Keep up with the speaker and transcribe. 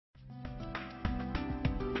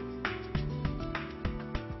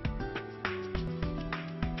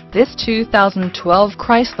This 2012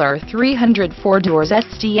 Chrysler 300 4-doors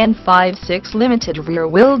SDN56 Limited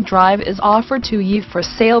rear-wheel drive is offered to you for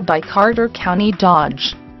sale by Carter County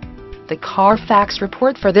Dodge. The CARFAX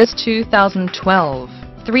report for this 2012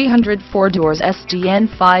 300 4-doors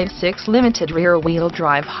SDN56 Limited rear-wheel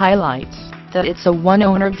drive highlights that it's a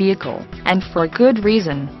one-owner vehicle, and for good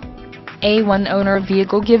reason. A one-owner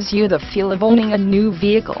vehicle gives you the feel of owning a new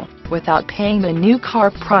vehicle, without paying the new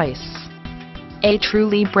car price. A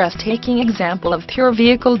truly breathtaking example of pure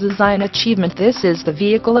vehicle design achievement. This is the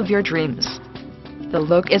vehicle of your dreams. The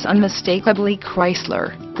look is unmistakably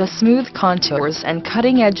Chrysler. The smooth contours and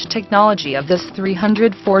cutting-edge technology of this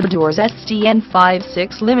 300 4-doors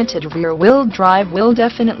SDN56 Limited rear-wheel drive will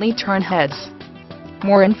definitely turn heads.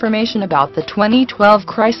 More information about the 2012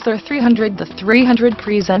 Chrysler 300. The 300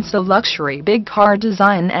 presents a luxury big car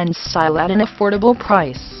design and style at an affordable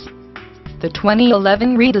price. The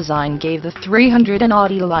 2011 redesign gave the 300 an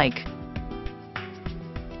Audi-like,